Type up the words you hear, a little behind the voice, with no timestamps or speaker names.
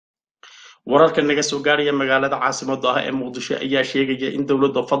wararka naga soo gaaraya magaalada caasimadda ah ee muqdisho ayaa sheegaya in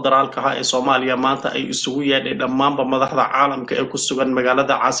dowladda federaalka ah ee soomaaliya maanta ay isugu yeedhay dhammaanba madaxda caalamka ee ku sugan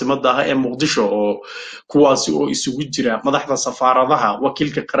magaalada caasimadda ah ee muqdisho oo kuwaasi oo isugu jira madaxda safaaradaha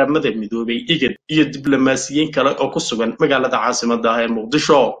wakiilka qaramada midoobay igad iyo diblomaasiyiin kale oo ku sugan magaalada caasimadda ah ee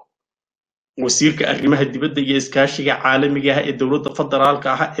muqdisho wasiirka arrimaha dibadda iyo iskaashiga caalamiga ah ee dowladda federaalka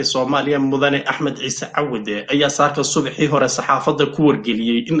ah ee Soomaaliya mudane Axmed Ciise Cawade ayaa saaka subaxii hore saxaafadda ku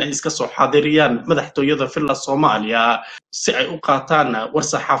wargeliyay in ay iska soo xaadiriyaan madaxtooyada filla Soomaaliya si ay u qaataan war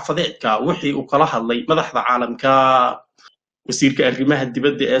saxaafadeedka wixii uu kala hadlay madaxda caalamka wasiirka arrimaha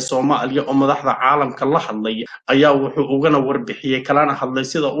dibadda ee Soomaaliya oo madaxda caalamka la hadlay ayaa wuxuu ugana warbixiyay kalana hadlay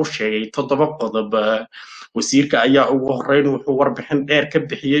sida uu sheegay 7 qodob wasiirka ayaa ugu horeyn wuxuu warbixin dheer ka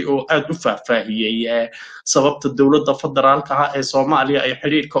bixiyay oo aad u faahfaahiyay sababta dowladda federaalka ah ee Soomaaliya ay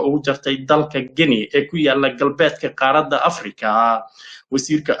xiriirka ugu jartay dalka Guinea ee ku yaala galbeedka qaaradda Afrika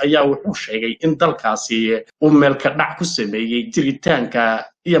wasiirka ayaa wuxuu sheegay in dalkaasi uu meel ka dhac ku sameeyay jiritaanka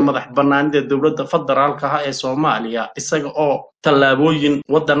iyo madax bannaanida dowladda federaalka ah ee Soomaaliya isaga oo tallaabooyin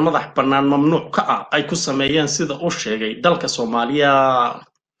wadan madax bannaan mamnuuc ka ah ay ku sameeyeen sida uu sheegay dalka Soomaaliya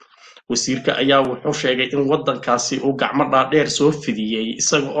wasiirka ayaa wuxuu sheegay in wadankaasi uu gacmo dhaadheer soo fidiyay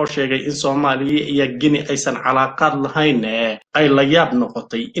isaga oo sheegay in Soomaaliya iyo Guinea aysan calaaqad lahayn ay la yaab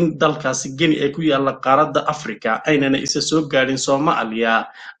noqotay in dalkaasi Guinea ay ku yaala qaaradda Afrika aynana isa soo gaarin Soomaaliya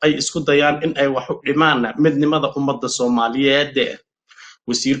ay isku dayaan in ay wax u dhimaan midnimada ummadda Soomaaliyeed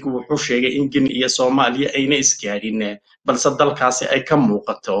wasiirku wuxuu sheegay in Guinea iyo Soomaaliya ayna isgaarin balse dalkaasi ay ka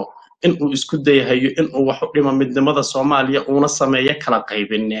muuqato in uu isku dayahayo in uu wax u dhimo midnimada Soomaaliya uuna sameeyo kala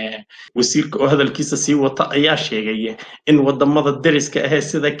qaybin wasiirka oo hadalkiisa sii wata ayaa sheegay in wadamada deriska ah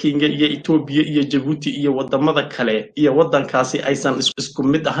sida Kenya iyo Ethiopia iyo Djibouti iyo wadamada kale iyo wadankaasi aysan isku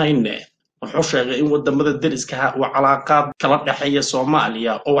mid ahayn wuxuu sheegay in wadamada deriska ah uu calaaqad kala dhaxeeya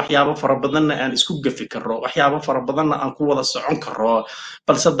Soomaaliya oo waxyaabo fara badan aan isku gafi karo waxyaabo fara badan aan ku wada socon karo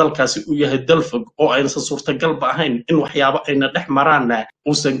balse dalkaasi uu yahay dal fog oo aysan suurtagal ahayn in waxyaabo ayna dhex maraan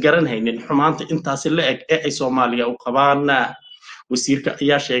uusan garanaynin xumaanta intaasi la eg ee ay Soomaaliya u qabaan wasiirka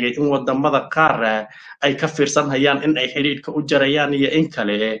ayaa sheegay in wadamada qaar ay ka fiirsanayaan in ay xiriirka u jarayaan iyo in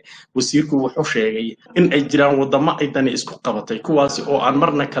kale wasiirku wuxuu sheegay in ay jiraan wadamo ay dani isku qabatay kuwaasi oo aan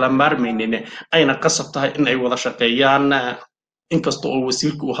marna kala maarmaynin ayna qasab tahay in ay wada shaqeeyaan inkasta oo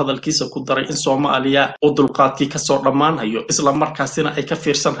wasiirku uu hadalkiisa ku daray in Soomaaliya uu dulqaadkii ka soo dhamaanayo isla markaasina ay ka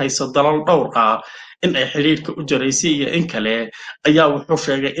fiirsanayso dalal dhowr ah in ay xiriirka u jaraysay iyo in kale ayaa wuxuu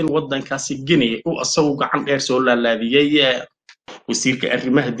sheegay in wadankaasi Guinea uu asagu gacan dheer soo laalaadiyay wasiirka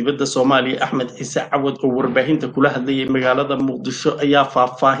arrimaha dibadda Soomaaliya Axmed Ciise Cawad oo warbaahinta kula hadlayay magaalada Muqdisho ayaa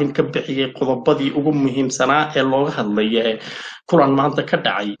faahfaahin ka bixiyay qodobadii ugu muhiimsanaa ee looga hadlayay kulan maanta ka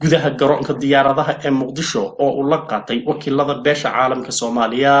dhacay gudaha garoonka diyaaradaha ee Muqdisho oo uu la qaatay wakiilada beesha caalamka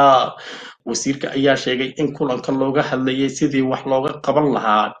Soomaaliya wasiirka ayaa sheegay in kulanka looga hadlayay sidii wax looga qaban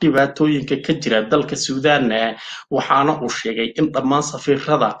lahaa dhibaatooyinka ka jira dalka Suudaan waxaana uu sheegay in dhammaan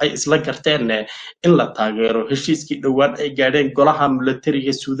safiirada ay isla garteen in la taageero heshiiskii dhawaan ay gaadheen golaha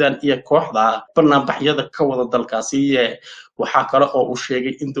militariga Suudaan iyo kooxda barnaamijyada ka wada dalkaasi waxa kale oo uu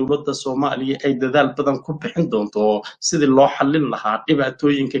sheegay in dowladda Soomaaliya ay dadaal badan ku bixin doonto sidii loo xallin lahaa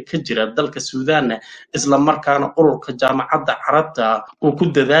dhibaatooyinka ka jira dalka Suudaan isla markaana ururka jaamacadda Carabta uu ku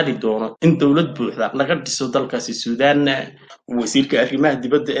dadaali doono in dowlad buuxda laga dhiso dalkaasi Suudaan wasiirka arrimaha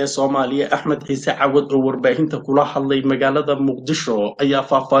dibadda ee Soomaaliya Axmed Ciise Cawad oo warbaahinta kula hadlay magaalada Muqdisho ayaa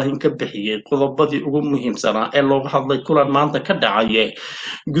faahfaahin ka bixiyay qodobadii ugu muhiimsanaa ee looga hadlay kulan maanta ka dhacay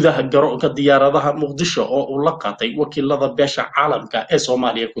gudaha garoonka diyaaradaha Muqdisho oo uu la qaatay wakiilada beesha caalamka ee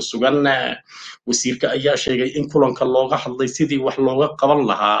Soomaaliya ku sugan wasiirka ayaa sheegay in kulanka looga hadlay sidii wax looga qaban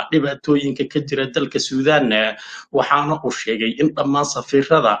lahaa dhibaatooyinka ka jira dalka Suudaan waxaana uu sheegay in dhammaan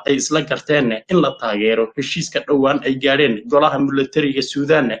safiirada ay isla garteen in la taageero heshiiska dhawaan ay gaadheen golaha militariga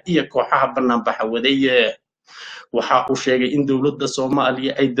Suudaan iyo kooxaha banaanbaxa waday waxa uu sheegay in dowladda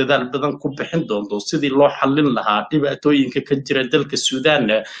Soomaaliya ay dadaal badan ku bixin doonto sidii loo xallin lahaa dhibaatooyinka ka jira dalka Suudaan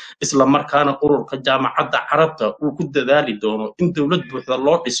isla markaana ururka jaamacadda Carabta uu ku dadaali doono in dowlad buuxda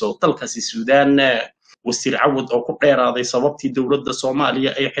loo dhiso dalkaasi Suudaan wasiir Cawad oo ku dheeraaday sababtii dowladda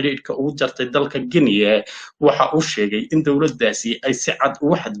Soomaaliya ay xiriirka ugu jartay dalka Guinea waxa uu sheegay in dowladdaasi ay si cad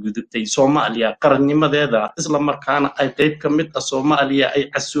ugu xadgudubtay Soomaaliya qarannimadeeda isla markaana ay qayb ka mid ah Soomaaliya ay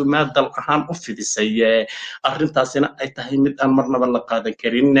casuumaad dal ahaan u fidisay arrintaasina ay tahay mid aan marnaba la qaadan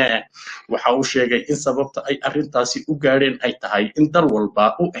karin waxa uu sheegay in sababta ay arrintaasi u gaadheen ay tahay in dal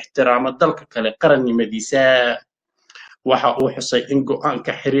walba uu ixtiraamo dalka kale qarannimadiisa waxa uu xusay in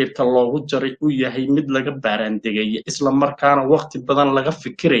go'aanka xiriirka loogu jaray uu yahay mid laga baaraandegay isla markaana waqti badan laga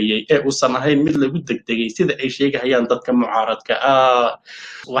fikirayay ee uusan ahayn mid lagu degdegay sida ay sheegayaan dadka mucaaradka ah.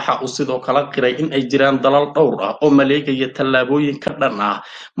 waxa uu sidoo kale qiray in ay jiraan dalal dhowr ah oo maleegaya tallaabooyin ka dhan ah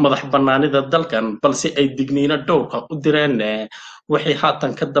madax bannaanida dalkan balse ay digniino dhowr ah u direen wixii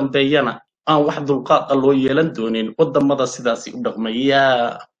haatan ka dambeeyana aan wax dulqaad ah loo yeelan doonin wadamada sidaasi u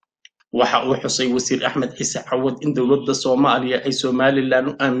dhaqmaya. waxa uu xusay wasiir axmed ciise cawad in dowladda soomaaliya ay somalilan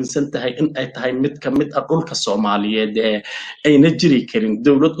u aaminsan tahay in ay tahay mid ka mid ah dhulka soomaaliyeed ayna jiri karin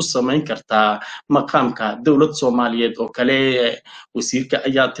dowlad u samayn kartaa maqaamka dowlad soomaaliyeed oo kale. wasiirka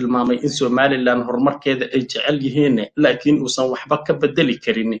ayaa tilmaamay in somalilan horumarkeeda ay jecel yihiin laakiin uusan waxba ka bedeli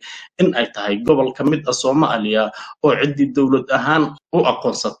karin in ay tahay gobol ka mid ah soomaaliya oo ciddii dowlad ahaan u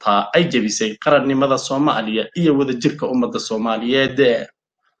aqoonsataa ay jebisay qarannimada soomaaliya iyo wadajirka ummadda soomaaliyeed.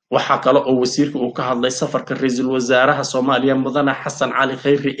 waxaa kale oo wasiirka uu ka hadlay safarka ra'iisul wasaaraha Soomaaliya mudane Xasan Cali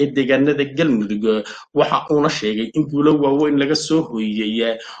Khayri ee deegaanada Galmudug waxa uuna sheegay in guulo waaweyn laga soo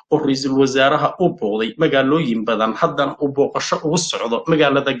hooyay oo ra'iisul wasaaraha uu booqday magaalooyin badan haddana uu booqasho ugu socdo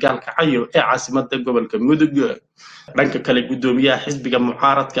magaalada Gaalkacyo ee caasimadda gobolka Mudug. dhanka kale gudoomiyaha xisbiga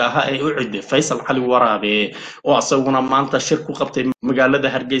mucaaradka ahaa ee u ciday Faysal Cali Waraabe oo asaguna maanta shir ku qabtay magaalada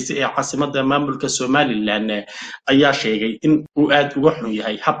Hargeysa ee caasimadda maamulka Somaliland ayaa sheegay in uu aad uga xun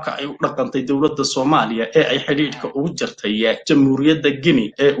yahay habka ay u dhaqantay dowladda Soomaaliya ee ay xiriirka ugu jartay jamhuuriyadda Guinea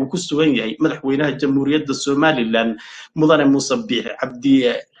ee uu ku sugan yahay madaxweynaha jamhuuriyadda Somaliland mudane Muuse Biixi Cabdi.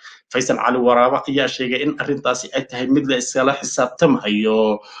 Faysal Cali Waraabe ayaa sheegay in arrintaasi ay tahay mid la iskala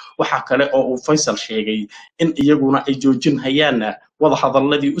xisaabtamayo. waxa kale oo uu Faysal sheegay in iyaguna ay joojin hayaan wada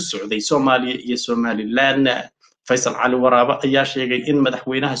hadalladii u socday Soomaaliya iyo Somaliland. Faysal Cali Waraabe ayaa sheegay in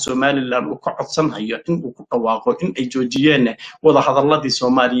madaxweynaha Somaliland uu ka codsanayo in uu ku dhawaaqo in ay joojiyeen wada hadalladii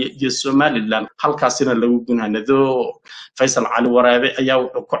Soomaaliya iyo Somaliland halkaasina lagu gunaanado. Faysal Cali Waraabe ayaa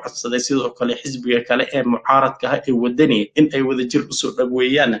wuxuu ka codsaday sidoo kale xisbiga kale ee mucaaradka ah ee wadani in ay wadajir u soo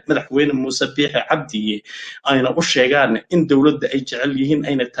dhaweeyaan madaxweyne Muuse Biixi Cabdi ayna u sheegaan in dowladda ay jecel yihiin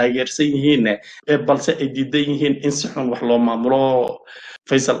ayna taageersan yihiin balse ay diidan yihiin in si xun wax loo maamulo.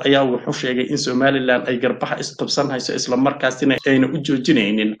 Faysal ayaa wuxuu sheegay in Somaliland ay garbaha isqabsanayso isla markaasina ayna u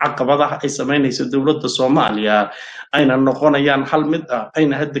joojinaynin caqabadaha ay sameynayso dowladda Soomaaliya ayna noqonayaan hal mid ah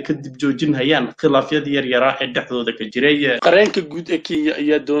ayna hadda kadib joojinayaan khilaafyadii yaryar ee dhexdooda ka jiray. qareenka guud ee Kenya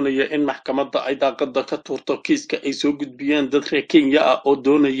ayaa doonaya in maxkamadda ay daaqada ka tuurto kiiska ay soo gudbiyeen dad reer Kenya ah oo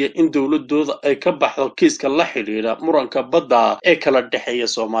doonaya in dowladooda ay ka baxdo kiiska la xiriira muranka badda ee kala dhexeeya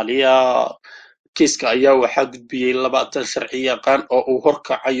Soomaaliya. kiiska ayaa waxaa gudbiyey 20 sharci yaqaan oo uu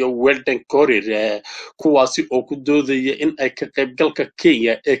horkacayo Weldon Korir kuwaasi oo ku doodaya in ay ka qaybgalka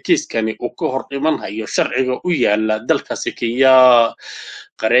Kenya ee kiiskani uu ka hor imanhayo sharciga u yaala dalkaasi Kenya.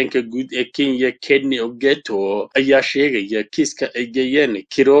 qareenka guud ee Kenya Kenny Ogeto ayaa sheegaya kiiska ay geeyeen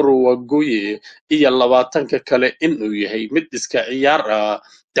Kiroro Wagoye iyo 20 kale inuu yahay mid iska ciyaar ah.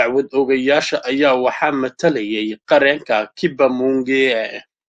 dacwad ogayaasha ayaa waxaa matalayay qareenka Kiba Munge.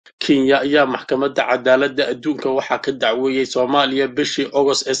 Kenya ayaa maxkamadda cadaaladda adduunka waxaa ka dacweeyay Soomaaliya bishii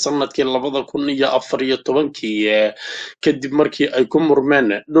August ee sanadkii 2014 kadib markii ay ku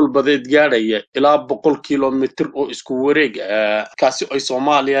murmeen dhul badeed gaadhaya ilaa 100 kiiloomitir oo isku wareeg ah kaasi ay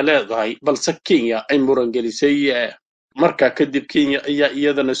Soomaaliya leedahay balse Kenya ay muran gelisay. markaa kadib Kenya ayaa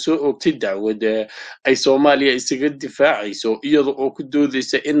iyadana soo oogtay dacwad ay Soomaaliya isaga difaacayso iyada oo ku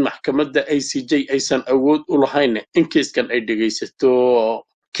doodaysa in maxkamadda ICJ aysan awood u lahayn in kiiskan ay dhageysato.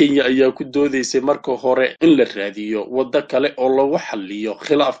 Kenya ayaa ku doodaysay marka hore in la raadiyo waddo kale oo lagu xalliyo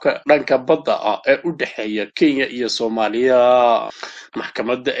khilaafka dhanka badda ah ee u dhexeeya Kenya iyo Soomaaliya.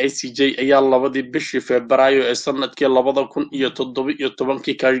 maxkamadda ICJ ayaa 2 bishii Febraayo ee sanadkii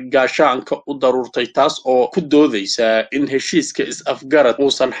 2017 ka gaashaanka u daruurtay taas oo ku doodaysa in heshiiska is-afgarad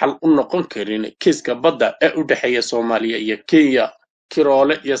uusan xal u noqon karin kiiska badda ee u dhexeeya Soomaaliya iyo Kenya.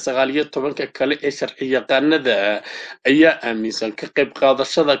 Kiroole iyo 19 kale ee sharci yaqaanada ayaa aaminsan ka qayb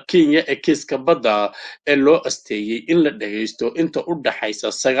qaadashada Kenya ee kiiska badda ee loo asteeyay in la dhageysto inta u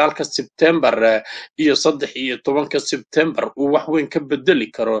dhaxaysa 9 Sebtembar iyo 13 Sebtembar uu wax weyn ka bedeli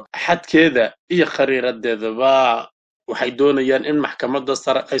karo xadkeeda iyo khariiradeedaba. waxay doonayaan in maxkamadda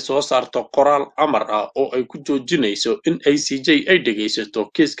sare ay soo saarto qoraal amar ah oo ay ku joojinayso in ICJ ay dhageysato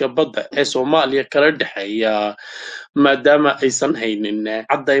kiiska badda ee Soomaaliya kala dhexeeya maadaama aysan haynin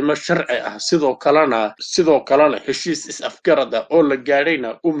cadaymo sharci ah sidoo kalena heshiis is-afgarad ah oo la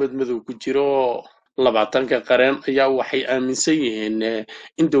gaadhayna uu madmadow ku jiro. 20 qareen ayaa waxay aaminsan yihiin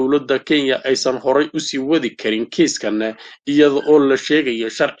in dowladda Kenya aysan horay u sii wadi karin kiiskan iyada oo la sheegayo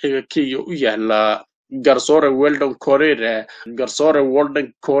sharciga Kenya u yaala garsoore Weldon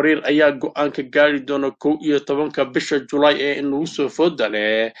Korir ayaa go'aanka gaari doona 11 bisha Julaay ee inuu soo fooda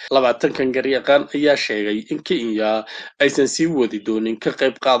leh 20kan garyaqaan ayaa sheegay in Kenya aysan sii wadi doonin ka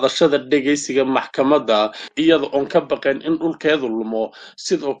qayb qaadashada dhageysiga maxkamadda iyada oo ka baqeen in dhulkeedu lumo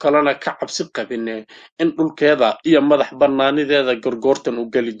sidoo kalena ka cabsi qabin in dhulkeeda iyo madax bannaanideeda gorgortan u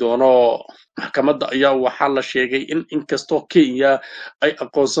gali doono maxkamadda ayaa waxaa la sheegay in inkastoo Kenya ay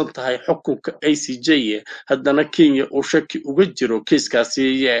aqoonsan tahay xukunka ICJ haddana Kenya uu shaki uga jiro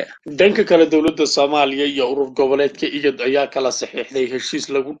kiiskaasi dhanka kale dowladda Soomaaliya iyo urur goboleedka IGAD ayaa kala saxiixday heshiis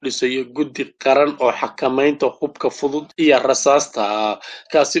lagu dhisayo guddi qaran oo xakamaynta hubka fudud iyo rasaasta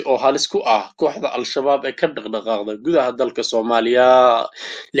kaasi oo halis ku ah kooxda al-shabaab ee ka dhaqdhaqaaqda gudaha dalka Soomaaliya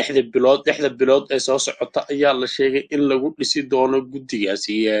lixda bilood ee soo socota ayaa la sheegay in lagu dhisi doono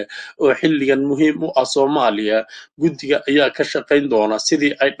guddigaasi oo xilligan muhiim u ah Soomaaliya guddiga ayaa ka shaqayn doona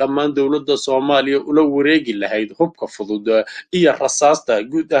sidii ay dhammaan dowladda Soomaaliya ula wareegi lahayd hubka fudud iyo rasaasta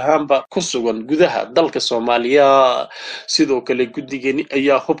guud ahaanba ku sugan gudaha dalka Soomaaliya sidoo kale guddigani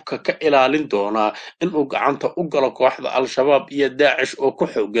ayaa hubka ka ilaalin doona in uu gacanta u galo kooxda al-shabaab iyo daacish oo ku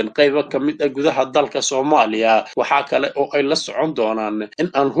xoogan qaybo ka mid ah gudaha dalka Soomaaliya waxa kale oo ay la socon doonaan in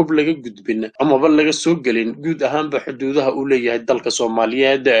aan hub laga gudbin amaba laga soo gelin guud ahaanba xuduudaha uu leeyahay dalka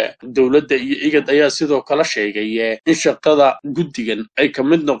Soomaaliyeed dowladda iyo IGAD ayaa sidoo kale sheegay in shaqada guddigan ay ka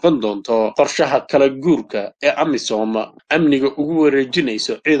mid noqon doonto qorshaha kala guurka ee AMISOM amniga ugu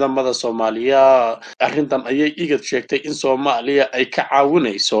wareejinayso ciidamada Soomaaliya arrintan ayay IGAD sheegtay in Soomaaliya ay ka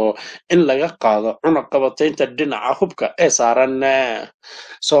caawinayso in laga qaado cunaqabataynta dhinaca hubka ee saaran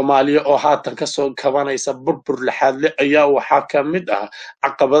Soomaaliya oo haatan ka soo kabanaysa burbur laxaad leh ayaa waxaa ka mid ah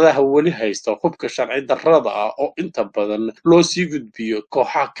caqabadaha weli haysta hubka sharci darrada ah oo inta badan loo sii gudbiyo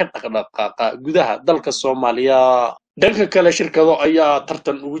kooxaha ka dhaqdhaqaaqa gudaha dalka Soomaaliya dhanka kale shirkado ayaa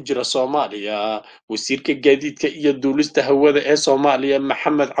tartan ugu jira Soomaaliya wasiirka gaadiidka iyo duulista hawada ee Soomaaliya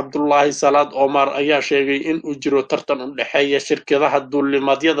Maxamed Cabdullaahi Salaad Omar ayaa sheegay in uu jiro tartan u dhaxeeya shirkadaha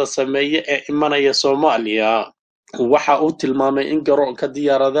duulimaadyada sameeya ee imanaya Soomaaliya waxa uu tilmaamay in garoonka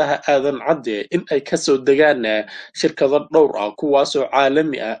diyaaradaha aadan cadde in ay ka soo degaan shirkado dhowr ah kuwaasoo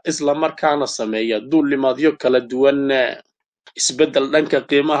caalami ah isla markaana sameeya duulimaadyo kala duwan isbedel dhanka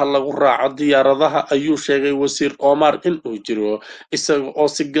qiimaha lagu raaco diyaaradaha ayuu sheegay wasiir Omar in uu jiro isaga oo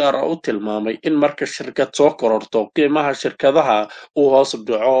si gaar ah u tilmaamay in marka shirkad soo kororto qiimaha shirkadaha uu hoos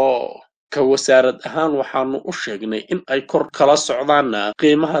dhaco ka wasaarad ahaan waxaanu u sheegnay in ay kor kala socdaan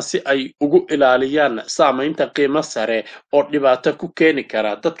qiimaha si ay ugu ilaaliyaan saamaynta qiimo sare oo dhibaato ku keeni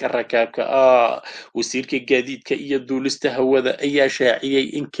kara dadka rakaabka ah wasiirka gaadiidka iyo duulista hawada ayaa shaaciyay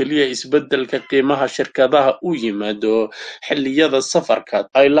in kaliya isbedelka qiimaha shirkadaha uu yimaado xilliyada safarka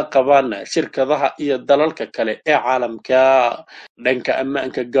ay la qabaan shirkadaha iyo dalalka kale ee caalamka dhanka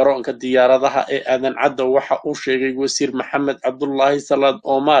ammaanka garoonka diyaaradaha ee aadan cadda waxa uu sheegay wasiir Maxamed Cabdullaahi Salaad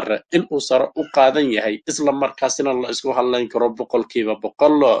Omar in uu sare u qaadan yahay isla markaasina la isku halayn karo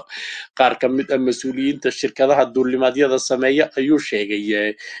 100% qaar ka mid ah mas'uuliyiinta shirkadaha duulimaadyada sameeya ayuu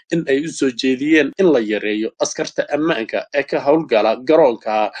sheegay in ay u soo jeediyeen in la yareeyo askarta ammaanka ee ka howlgala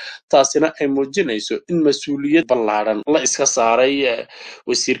garoonka taasina ay muujinayso in mas'uuliyad ballaaran la iska saaray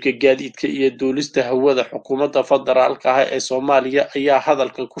wasiirka gaadiidka iyo duulista hawada xukuumadda federaalka ah ee Soomaaliya ayaa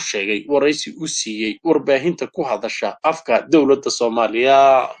hadalkan ku sheegay waraysi u siiyay warbaahinta ku hadasha afka dowladda Soomaaliya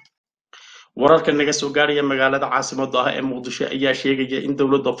wararka naga soo gaaraya magaalada caasimadda ah ee Muqdisho ayaa sheegaya in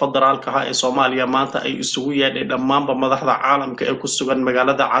dowladda federaalka ah ee Soomaaliya maanta ay isugu yeedhay dhammaanba madaxda caalamka ee ku sugan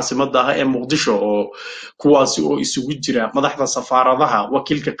magaalada caasimadda ah ee Muqdisho oo kuwaasi oo isugu jira madaxda safaaradaha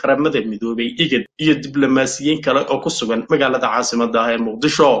wakiilka qaramada midoobay IGAD iyo diblomaasiyiin kale oo ku sugan magaalada caasimadda ah ee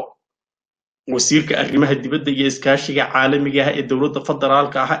Muqdisho wasiirka arrimaha dibadda iyo iskaashiga caalamiga ah ee dowladda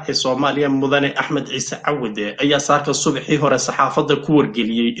federaalka ah ee Soomaaliya mudane Axmed Ciise Cawade ayaa saaka subaxii hore saxaafadda ku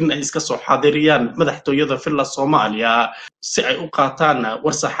wargeliyay in ay iska soo xaadiriyaan madaxtooyada Villa Soomaaliya si ay u qaataan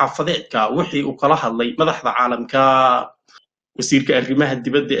war saxaafadeedka wixii uu kala hadlay madaxda caalamka wasiirka arrimaha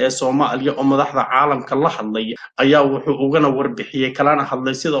dibadda ee Soomaaliya oo madaxda caalamka la hadlay ayaa wuxuu ugana warbixiyay kalana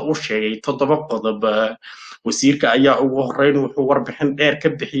hadlay sida uu sheegay 7 qodob wasiirka ayaa ugu horeyn wuxuu warbixin dheer ka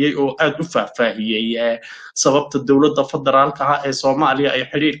bixiyay oo aad u faahfaahiyay sababta dowladda federaalka ah ee Soomaaliya ay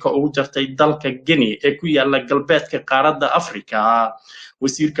xiriirka ugu jartay dalka Guinea ee ku yaala galbeedka qaaradda Afrika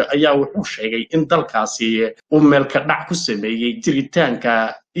wasiirka ayaa wuxuu sheegay in dalkaasi uu meel ka dhac ku sameeyay jiritaanka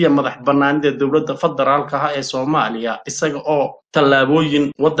iyo madax bannaanida dowladda federaalka ah ee Soomaaliya isaga oo tallaabooyin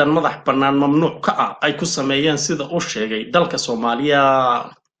wadan madax bannaan mamnuuc ka ah ay ku sameeyeen sida uu sheegay dalka Soomaaliya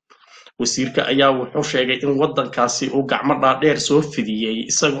wasiirka ayaa wuxuu sheegay in waddankaasi uu gacmo dhaadheer soo fidiyey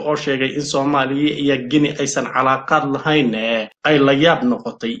isaga oo sheegay in Soomaaliya iyo Guinea aysan calaaqaad lahayn ay la yaab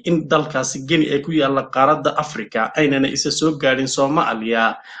noqotay in dalkaasi Guinea ay ku yaalla qaaradda Afrika aynana isa soo gaadhin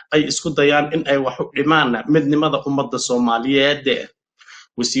Soomaaliya ay isku dayaan in ay wax u dhimaan midnimada ummadda Soomaaliyeed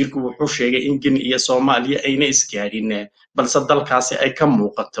wasiirku wuxuu sheegay in Guinea iyo Soomaaliya ayna isgaadhin balse dalkaasi ay ka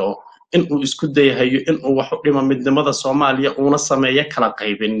muuqato in uu isku dayahayo in uu wax u dhimo midnimada Soomaaliya uuna sameeyo kala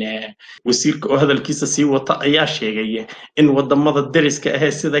qaybin wasiirka oo hadalkiisa sii wata ayaa sheegay in wadamada deriska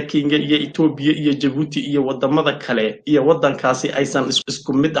ah sida Kenya iyo Ethiopia iyo Djibouti iyo wadamada kale iyo wadankaasi aysan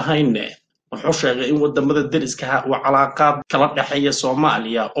isku mid ahayn wuxuu sheegay in wadamada deriska ah uu calaaqaad kala dhaxeeya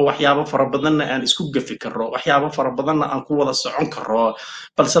Soomaaliya oo waxyaabo fara badan aan isku gafi karo waxyaabo fara badan aan ku wada socon karo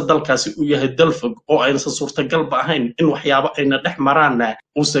balse dalkaasi uu yahay dal fog oo aysan suurtagal ahayn in waxyaabo ayna dhex maraan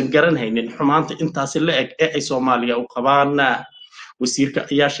uusan garanaynin xumaanta intaasi la eg ee ay Soomaaliya u qabaan wasiirka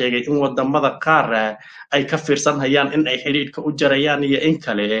ayaa sheegay in wadamada qaar ay ka fiirsanayaan in ay xiriirka u jarayaan iyo in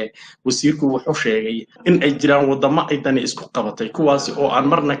kale wasiirku wuxuu sheegay in ay jiraan wadamo ay dani isku qabatay kuwaasi oo aan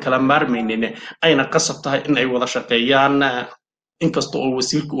marna kala maarmaynin ayna qasab tahay in ay wada shaqeeyaan inkasta oo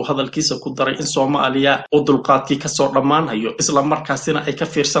wasiirku uu hadalkiisa ku daray in Soomaaliya oo dulqaadkii ka soo dhamaanayo isla markaasina ay ka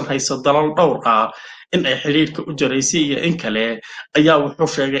fiirsanayso dalal dhowr ah in ay xiriirka u jaraysay iyo in kale ayaa wuxuu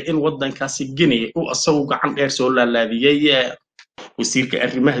sheegay in wadankaasi Guinea uu asagu gacan dheer soo laalaadiyay wasiirka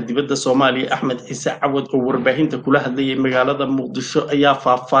arrimaha dibadda Soomaaliya Axmed Ciise Cawad oo warbaahinta kula hadlayay magaalada Muqdisho ayaa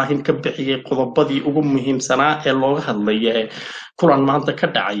faahfaahin ka bixiyay qodobadii ugu muhiimsanaa ee looga hadlayay kulan maanta ka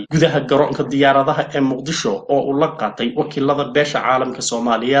dhacay gudaha garoonka diyaaradaha ee Muqdisho oo uu la qaatay wakiilada beesha caalamka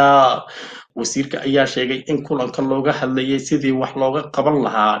Soomaaliya wasiirka ayaa sheegay in kulanka looga hadlayay sidii wax looga qaban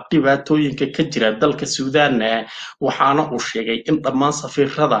lahaa dhibaatooyinka ka jira dalka Suudaan waxaana uu sheegay in dhammaan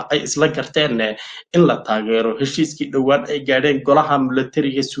safiirada ay isla garteen in la taageero heshiiskii dhawaan ay gaadheen golaha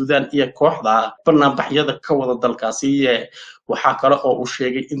militariga Suudaan iyo kooxda banaanbaxyada ka wada dalkaasi waxa kale oo uu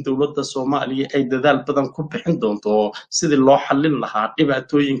sheegay in dowladda Soomaaliya ay dadaal badan ku bixin doonto sidii loo xallin lahaa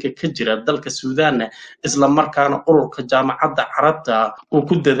dhibaatooyinka ka jira dalka Suudaan isla markaana ururka jaamacadda Carabta uu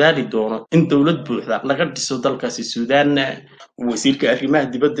ku dadaali doono in dowlad buuxda laga dhiso dalkaasi Suudaan wasiirka arrimaha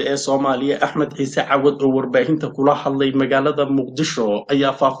dibadda ee Soomaaliya Axmed Ciise Cawad oo warbaahinta kula hadlay magaalada Muqdisho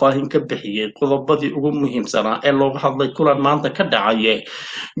ayaa faahfaahin ka bixiyay qodobadii ugu muhiimsanaa ee looga hadlay kulan maanta ka dhacay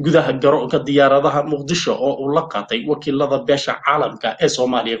gudaha garoonka diyaaradaha Muqdisho oo uu la qaatay wakiilada beesha caalamka ee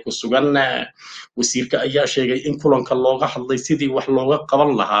Soomaaliya ku sugan wasiirka ayaa sheegay in kulanka looga hadlay sidii wax looga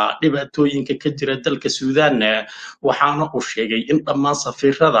qaban lahaa dhibaatooyinka ka jira dalka Suudaan waxaana uu sheegay in dhammaan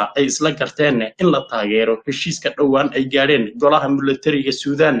safiirada ay isla garteen in la taageero heshiiska dhawaan ay gaadheen golaha militariga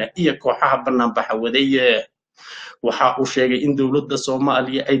Suudaan iyo kooxaha banaanbaxa wadaya waxa uu sheegay in dowladda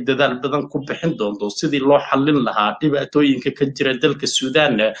Soomaaliya ay dadaal badan ku bixin doonto sidii loo xallin lahaa dhibaatooyinka ka jira dalka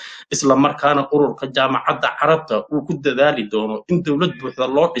Suudaan isla markaana ururka jaamacadda Carabta uu ku dadaali doono in dowlad buuxda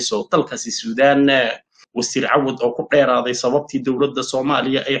loo dhiso dalkaasi Suudaan wasiir Cawad oo ku dheeraaday sababtii dowladda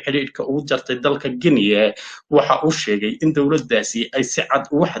Soomaaliya ay xiriirka ugu jartay dalka Guinea waxa uu sheegay in dowladdaasi ay si cad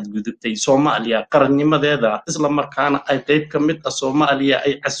ugu xadgudubtay Soomaaliya qarannimadeeda isla markaana ay qayb ka mid ah Soomaaliya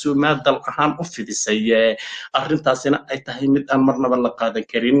ay casuumaad dal ahaan u fidisay arrintaasina ay tahay mid aan marnaba la qaadan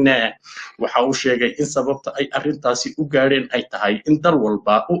karin waxa uu sheegay in sababta ay arrintaasi u gaadheen ay tahay in dal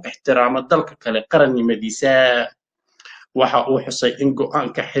walba uu ixtiraamo dalka kale qarannimadiisa waxa uu xusay in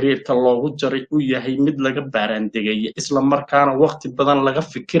go'aanka xiriirka loogu jaray uu yahay mid laga baaraandegay isla markaana waqti badan laga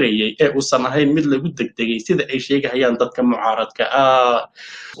fikirayay ee uusan ahayn mid lagu degdegay sida ay sheegayaan dadka mucaaradka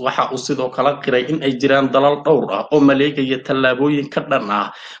waxa uu sidoo kale qiray in ay jiraan dalal dhowr ah oo maleegaya tallaabooyin ka dhan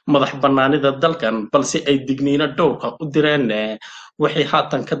ah madax bannaanida dalkan balse ay digniino dhowr ah u direen wixii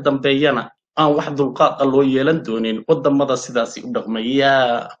haatan ka dambeeyana aan wax dulqaad ah loo yeelan doonin wadamada sidaasi u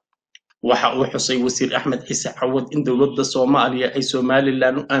dhaqmaya waxa uu xusay wasiir Axmed Ciise Cawad in dowladda Soomaaliya ay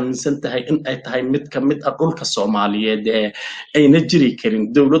Somaliland u aaminsan tahay in ay tahay mid ka mid ah dhulka Soomaaliyeed ayna jiri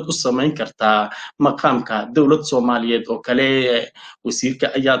karin dowlad u samayn karta maqaamka dowlad Soomaaliyeed oo kale wasiirka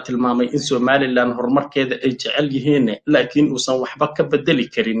ayaa tilmaamay in Somaliland horumarkeeda ay jecel yihiin laakiin uusan waxba ka bedeli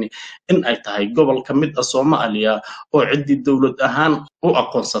karin in ay tahay gobol ka mid ah Soomaaliya oo cidii dowlad ahaan u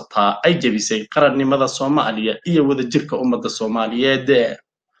aqoonsataa ay jabisay qarannimada Soomaaliya iyo wadajirka ummadda Soomaaliyeed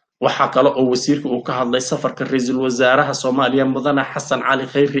waxa kale oo wasiirku uu ka hadlay safarka ra'iisul wasaaraha Soomaaliya mudane Xasan Cali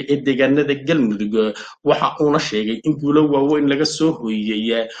Khayri ee deegaanada Galmudug waxa uu sheegay in guulo waaweyn laga soo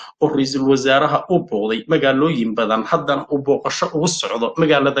hooyay oo ra'iisul wasaaraha uu booqday magaalooyin badan haddana uu booqasho ugu socdo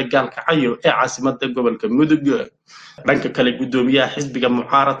magaalada Gaalkacyo ee caasimadda gobolka Mudug dhanka kale gudoomiyaha xisbiga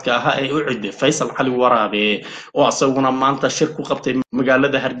mucaaradka ahaa ee u ciday Faysal Cali Waraabe oo asaguna maanta shir ku qabtay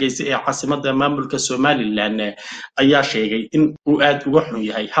magaalada Hargeysa ee caasimadda maamulka Somaliland ayaa sheegay in uu aad uga xun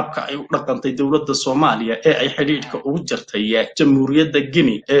yahay habka ay u dhaqantay dowladda Soomaaliya ee ay xiriirka ugu jirtay jamhuuriyadda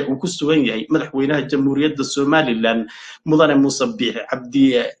Guinea ee uu ku sugan yahay madaxweynaha jamhuuriyadda Somaliland mudane Muuse Biixi Cabdi.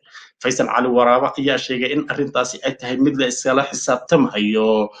 Faysal Cali Waraabe ayaa sheegay in arrintaasi ay tahay mid la iskala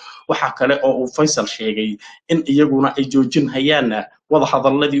xisaabtamayo. waxa kale oo uu Faysal sheegay in iyaguna ay joojin hayaan wada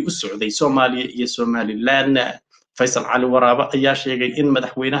hadalladii u socday Soomaaliya iyo Somaliland. Faysal Cali Waraabe ayaa sheegay in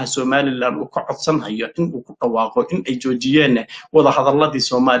madaxweynaha Somaliland uu ka codsanayo in uu ku dhawaaqo in ay joojiyeen wada hadalladii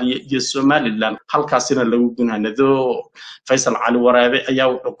Soomaaliya iyo Somaliland halkaasina lagu gunaanado. Faysal Cali Waraabe ayaa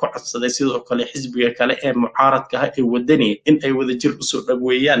wuxuu ka codsaday sidoo kale xisbiga kale ee mucaaradka ah ee wadani in ay wadajir u soo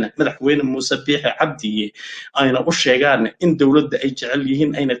dhaweeyaan madaxweyne Muuse Biixi Cabdi ayna u sheegaan in dowladda ay jecel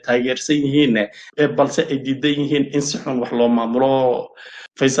yihiin ayna taageersan yihiin balse ay diidan yihiin in si xun wax loo maamulo.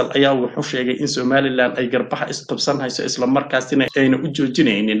 Faysal ayaa wuxuu sheegay in Somaliland ay garbaha isqabsanayso isla markaasina ayna u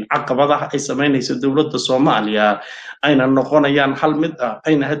joojinaynin caqabadaha ay sameynayso dowladda Soomaaliya ayna noqonayaan hal mid ah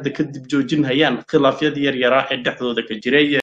ayna hadda kadib joojin hayaan khilaafyada yar yar ee dhexdooda ka jiray.